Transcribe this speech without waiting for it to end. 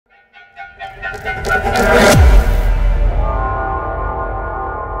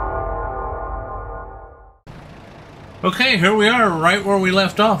Okay, here we are, right where we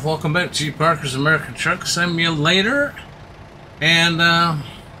left off. Welcome back to G.Parkers American Truck Simulator. And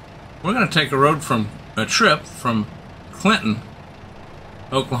we're going to take a trip from Clinton,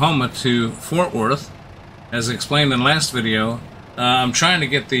 Oklahoma to Fort Worth. As explained in the last video, I'm trying to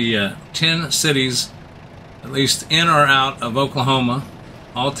get the 10 cities, at least in or out of Oklahoma,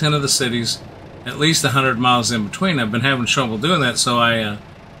 all 10 of the cities, at least 100 miles in between. I've been having trouble doing that, so I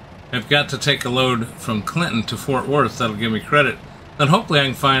have got to take a load from Clinton to Fort Worth. That'll give me credit. Then hopefully I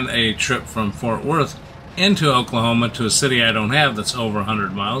can find a trip from Fort Worth into Oklahoma to a city I don't have that's over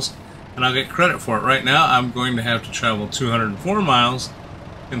 100 miles, and I'll get credit for it. Right now I'm going to have to travel 204 miles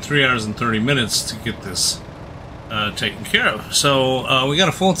in 3 hours and 30 minutes to get this taken care of. So we got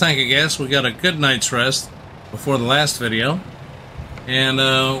a full tank of gas. We got a good night's rest before the last video, and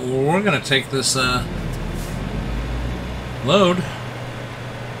we're going to take this load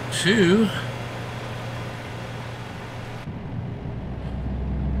to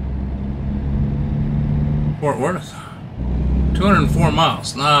Fort Worth. 204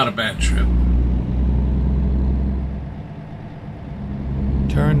 miles, not a bad trip.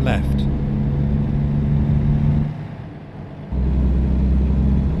 Turn left.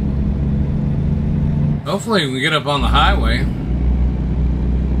 Hopefully we can get up on the highway.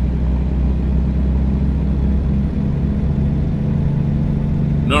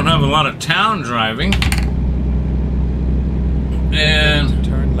 Don't have a lot of town driving, and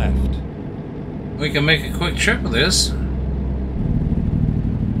turn left. We can make a quick trip of this.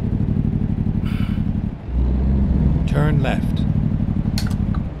 Turn left.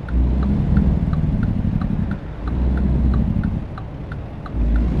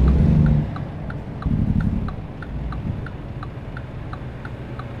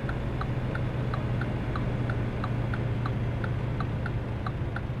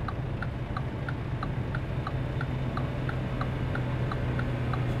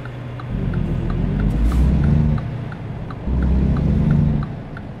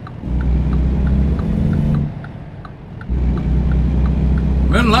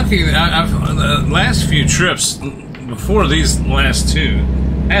 Been lucky. The last few trips before these last two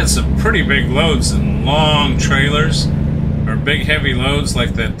had some pretty big loads and long trailers, or big heavy loads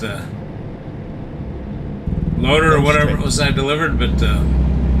like that loader or whatever it was I delivered. But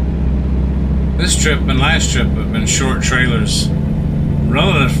this trip and last trip have been short trailers,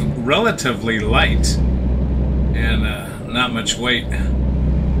 relatively light, and not much weight.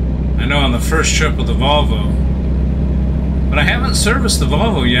 I know on the first trip with the Volvo, but I haven't serviced the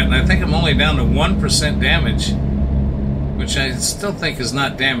Volvo yet, and I think I'm only down to 1% damage, which I still think is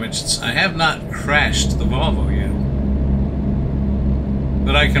not damaged. I have not crashed the Volvo yet,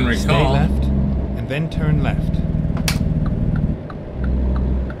 that I can recall. Stay left, and then turn left.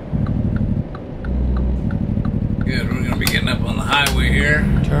 Good, we're going to be getting up on the highway here.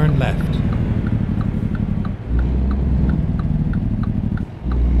 Turn left.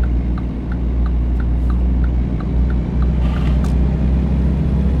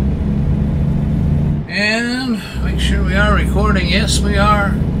 And make sure we are recording. Yes, we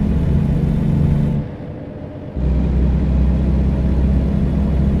are.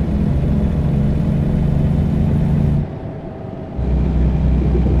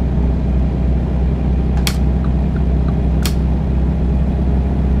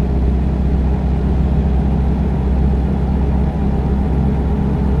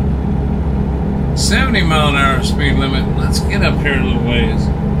 $70-mile-an-hour speed limit. Let's get up here a little ways.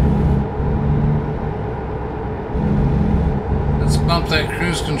 Bump that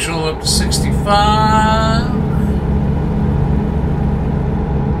cruise control up to 65.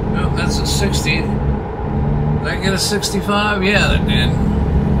 Oh, that's a 60. Did I get a 65? Yeah, that did.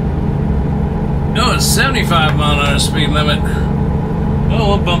 No, it's 75-mile-an-hour speed limit. Well,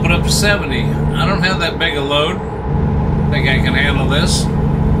 we'll bump it up to 70. I don't have that big a load. I think I can handle this.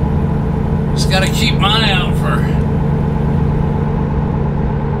 Just got to keep my eye out for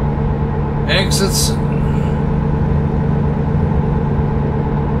exits.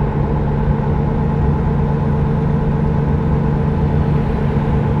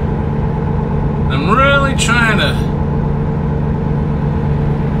 Trying to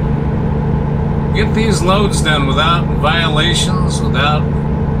get these loads done without violations, without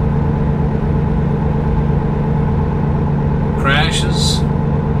crashes.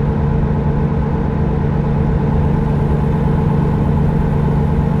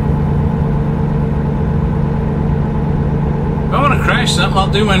 If I want to crash something,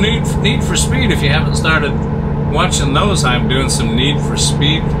 I'll do my Need for Speed. If you haven't started watching those, I'm doing some Need for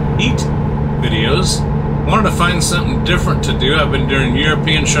Speed Heat videos. Wanted to find something different to do. I've been doing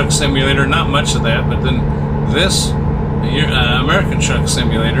European Truck Simulator, not much of that, but then this American Truck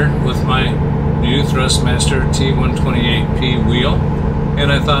Simulator with my new Thrustmaster T128P wheel,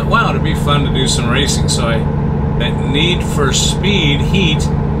 and I thought, wow, it'd be fun to do some racing. So that Need for Speed Heat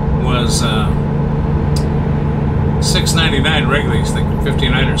was $6.99 regularly. It's like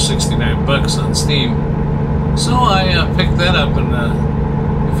 $59 or $69 on Steam. So I picked that up, and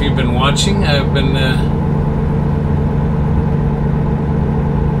if you've been watching, I've been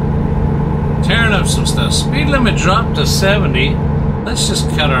tearing up some stuff. Speed limit dropped to 70. Let's just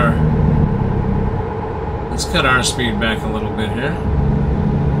cut our speed back a little bit here.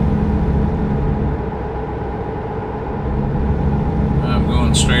 I'm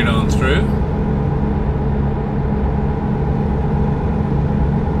going straight on through.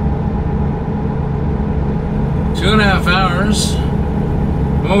 Two and a half hours.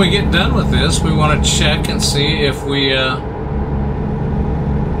 When we get done with this, we want to check and see if we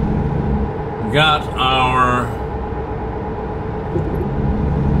got our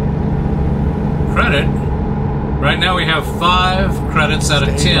credit. Right now we have 5 credits out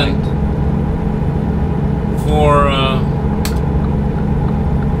of 10 for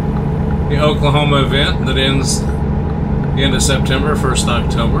the Oklahoma event that ends the end of September, 1st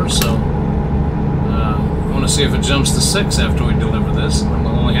October. So I want to see if it jumps to 6 after we deliver this. And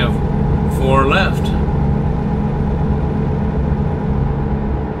we'll only have 4 left.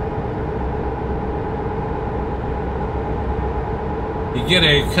 You get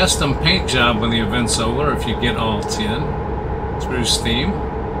a custom paint job when the event's over if you get all 10 through Steam.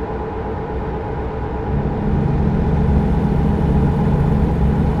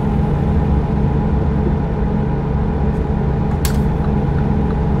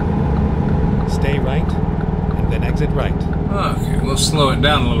 Stay right, and then exit right. Okay, we'll slow it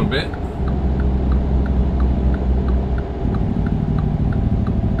down a little bit.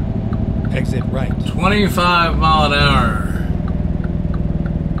 Exit right. 25 mile an hour.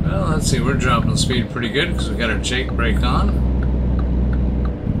 Well, let's see, we're dropping speed pretty good because we got our Jake brake on.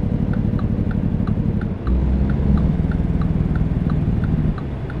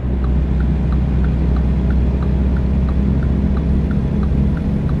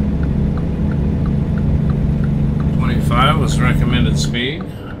 Was recommended speed.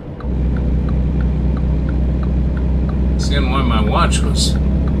 Seeing why my watch was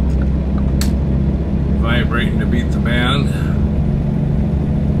vibrating to beat the band.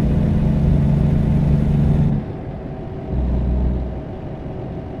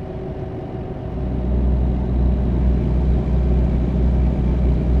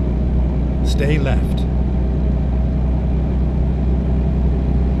 Stay left.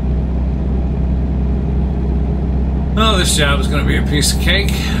 Oh, this job is going to be a piece of cake.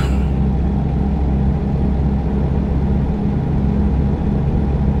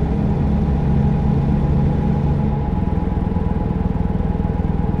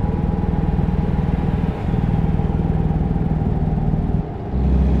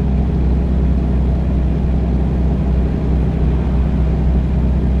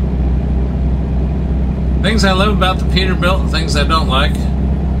 Things I love about the Peterbilt and things I don't like.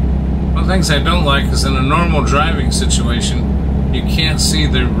 One of the things I don't like is in a normal driving situation, you can't see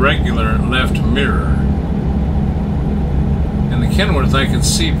the regular left mirror. In the Kenworth, I could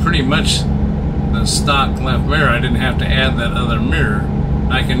see pretty much the stock left mirror. I didn't have to add that other mirror.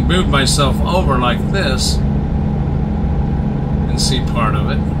 I can move myself over like this and see part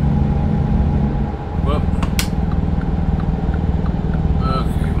of it. Whoop.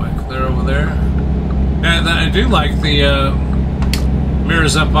 Okay, am I clear over there? And I do like the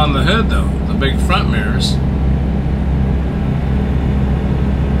mirrors up on the hood, though. The big front mirrors.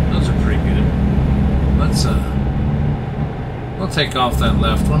 Those are pretty good. Let's, we'll take off that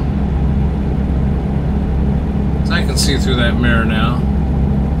left one. So I can see through that mirror now.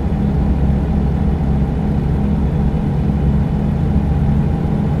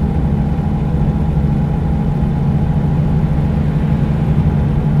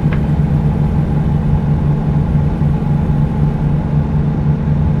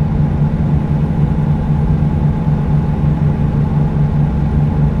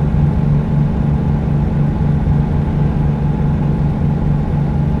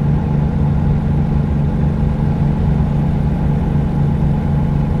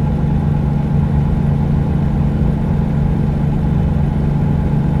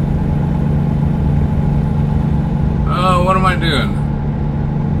 What am I doing?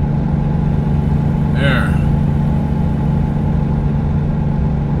 There.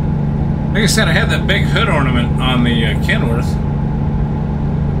 Like I said, I had that big hood ornament on the Kenworth.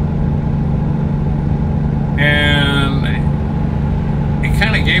 And it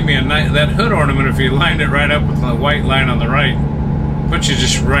kind of gave me me a nice, that hood ornament, if you lined it right up with the white line on the right, puts you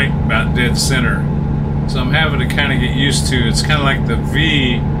just right about dead center. So I'm having to kind of get used to, it's kind of like the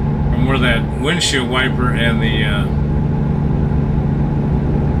V from where that windshield wiper and the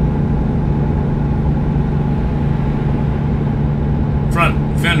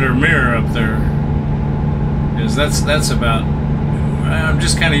front fender mirror up there is. That's about, I'm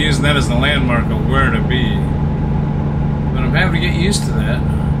just kind of using that as the landmark of where to be. But I'm having to get used to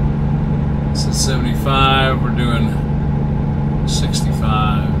that. This is 75, we're doing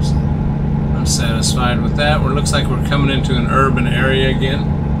 65s. I'm satisfied with that. It looks like we're coming into an urban area again.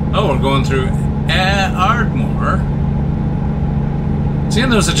 Oh, we're going through Ardmore. See,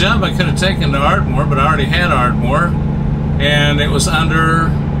 there's a job I could have taken to Ardmore, but I already had Ardmore, and it was under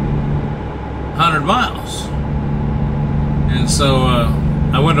 100 miles. And so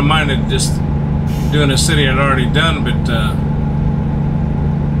I wouldn't have minded just doing a city I'd already done, but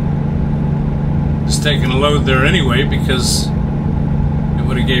just taking a load there anyway, because it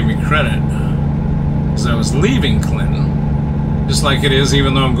would have gave me credit. Because I was leaving Clinton, just like it is,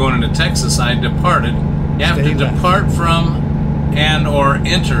 even though I'm going into Texas, I departed. You have to depart from and or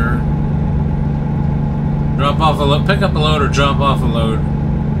enter, drop off a load, pick up a load or drop off a load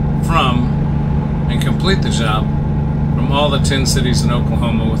from, and complete the job from all the 10 cities in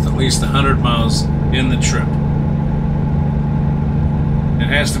Oklahoma with at least 100 miles in the trip. It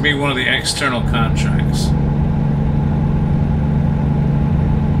has to be one of the external contracts.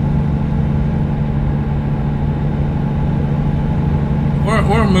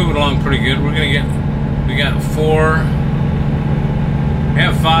 We're moving along pretty good. We're gonna get, we got 4, we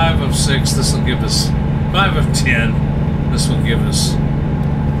have 5 of 6. This will give us 5 of 10. This will give us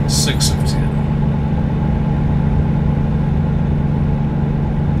 6 of 10.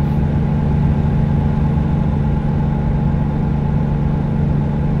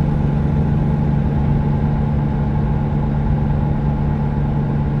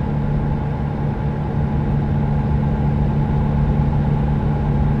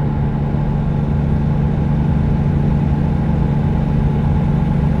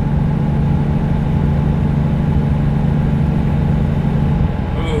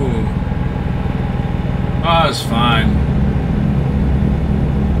 It's fine.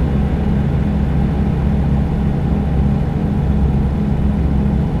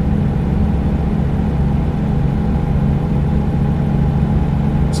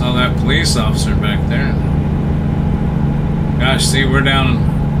 Saw that police officer back there. Gosh, see, we're down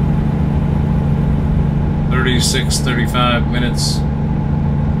 36, 35 minutes,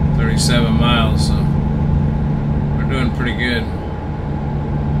 37 miles, so we're doing pretty good.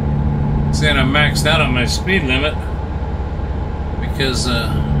 Saying I maxed out on my speed limit because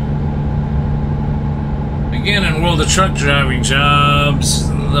again, in World of Truck Driving Jobs,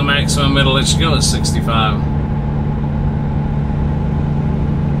 the maximum it'll let you go is 65.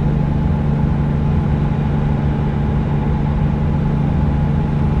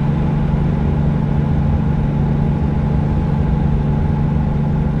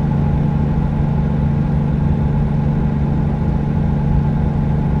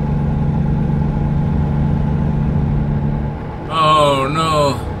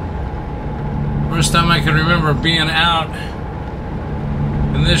 First time I can remember being out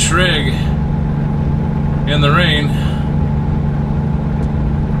in this rig in the rain.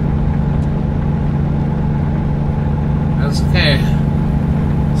 That's okay.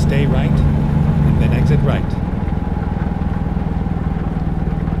 Stay right, and then exit right.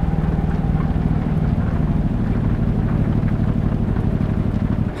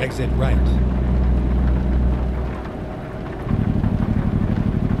 Exit right.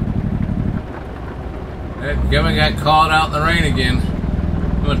 That guy got caught out in the rain again.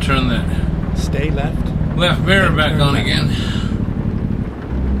 I'm gonna turn that stay left mirror back on left again.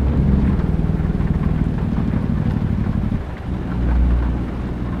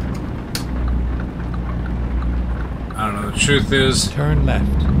 I don't know, the truth is, turn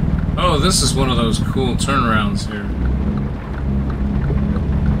left. Oh, this is one of those cool turnarounds here.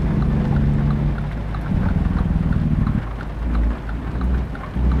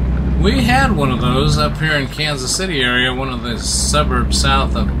 We had one of those up here in Kansas City area, one of the suburbs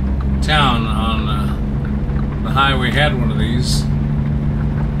south of town on the highway had one of these.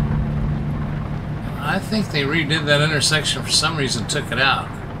 I think they redid that intersection for some reason, took it out.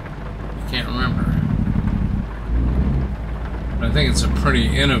 I can't remember. But I think it's a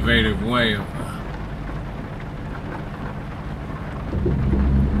pretty innovative way of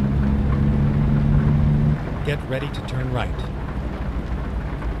get ready to turn right.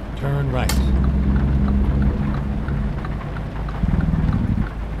 Turn right.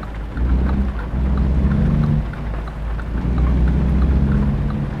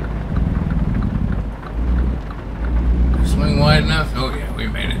 Oh yeah, we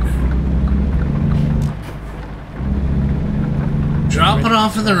made it. Drop it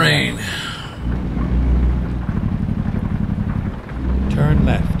off in the rain. Turn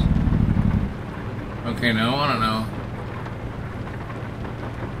left. Okay, now I want to know.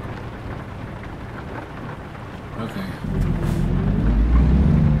 Okay.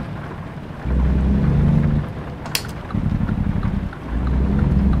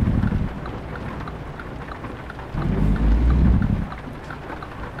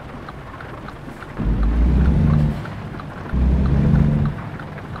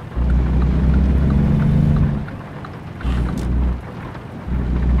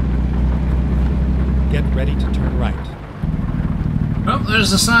 Get ready to turn right. Oh,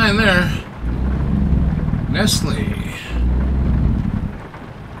 there's a sign there. Nestle.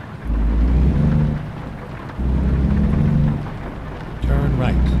 Turn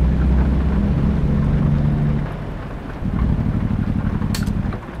right.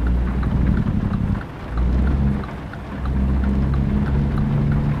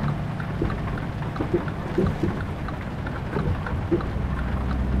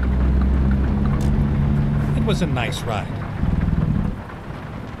 It was a nice ride.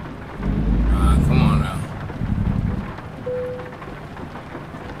 Come on now.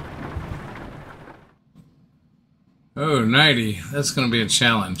 Oh, 90. That's going to be a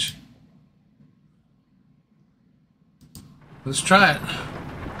challenge. Let's try it.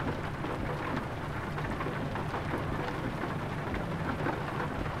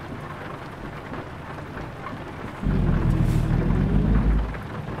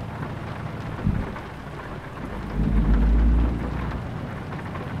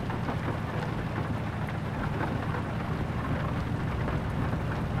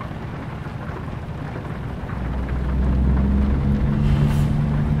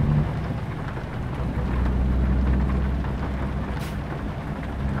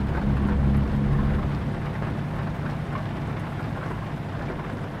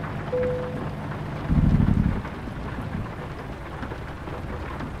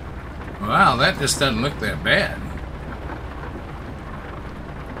 Wow, that just doesn't look that bad.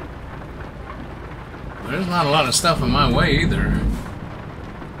 There's not a lot of stuff in my way either.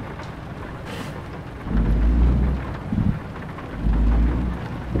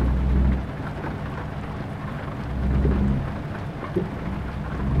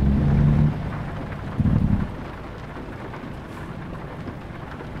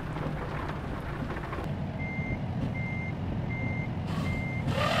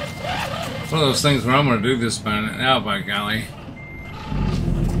 It's one of those things where I'm going to do this by now, by golly.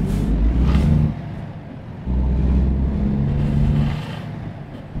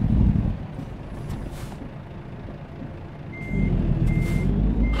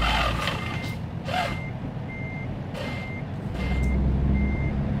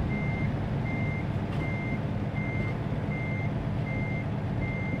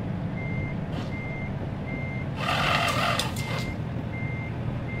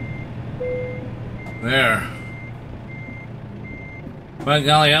 There. By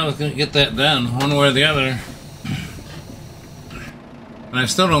golly, I was going to get that done one way or the other. And I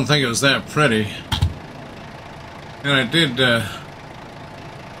still don't think it was that pretty. And I did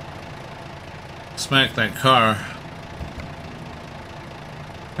smack that car.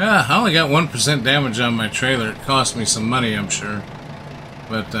 Yeah, I only got 1% damage on my trailer. It cost me some money, I'm sure.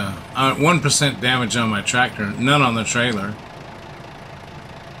 But 1% damage on my tractor, none on the trailer.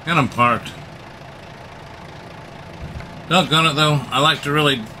 And I'm parked. Doggone it though, I like to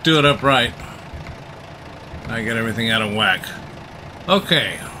really do it upright. I get everything out of whack.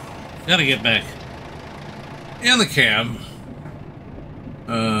 Okay, gotta get back in the cab.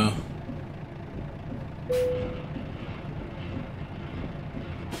 And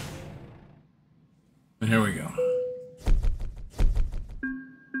here we go.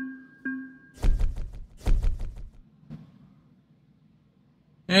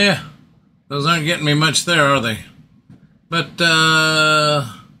 Yeah, those aren't getting me much there, are they? But,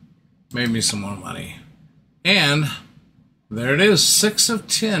 made me some more money. And there it is, 6 of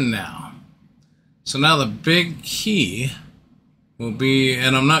 10 now. So now the big key will be,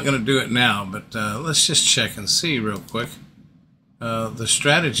 and I'm not going to do it now, but let's just check and see real quick. The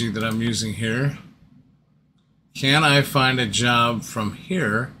strategy that I'm using here. Can I find a job from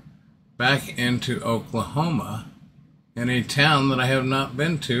here back into Oklahoma in a town that I have not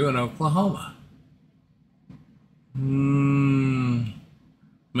been to in Oklahoma?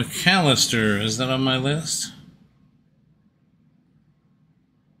 McAllister, is that on my list?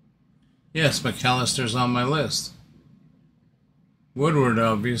 Yes, McAllister's on my list. Woodward,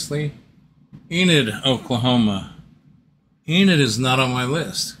 obviously. Enid, Oklahoma. Enid is not on my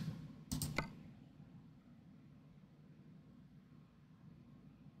list.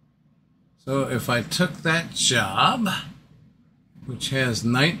 So if I took that job, which has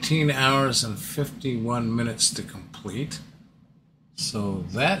 19 hours and 51 minutes to complete, so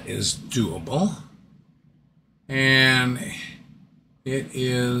that is doable. And it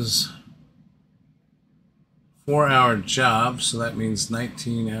is 4-hour job, so that means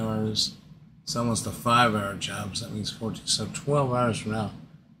 19 hours. It's almost a 5-hour job, so that means 14. So 12 hours from now.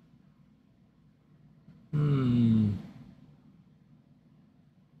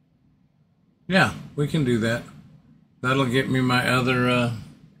 Yeah, we can do that. That'll get me my other,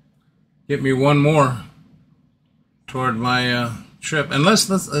 get me one more toward my trip. And let's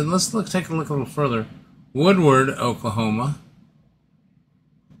take a look a little further. Woodward, Oklahoma.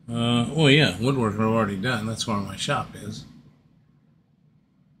 Well, yeah, Woodward we're already done. That's where my shop is.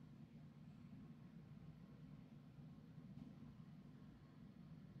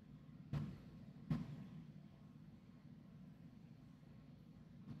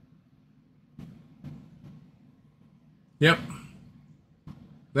 Yep.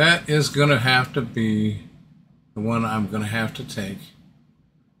 That is going to have to be the one I'm going to have to take,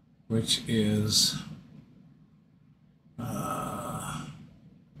 which is, where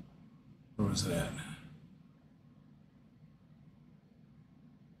was it at?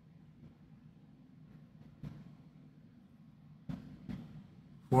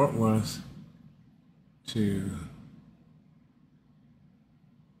 Fort Worth to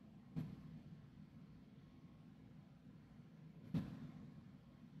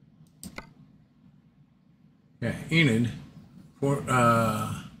Enid.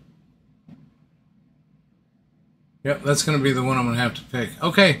 Yep, that's going to be the one I'm going to have to pick.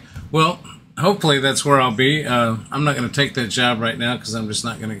 Okay, well, hopefully that's where I'll be. I'm not going to take that job right now because I'm just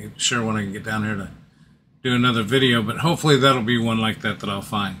not going to get sure when I can get down here to do another video, but hopefully that'll be one like that that I'll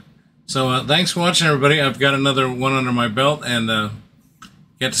find. So thanks for watching, everybody. I've got another one under my belt, and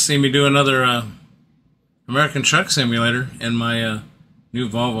get to see me do another American Truck Simulator in my new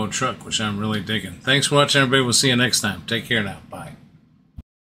Volvo truck, which I'm really digging. Thanks for watching, everybody. We'll see you next time. Take care now. Bye.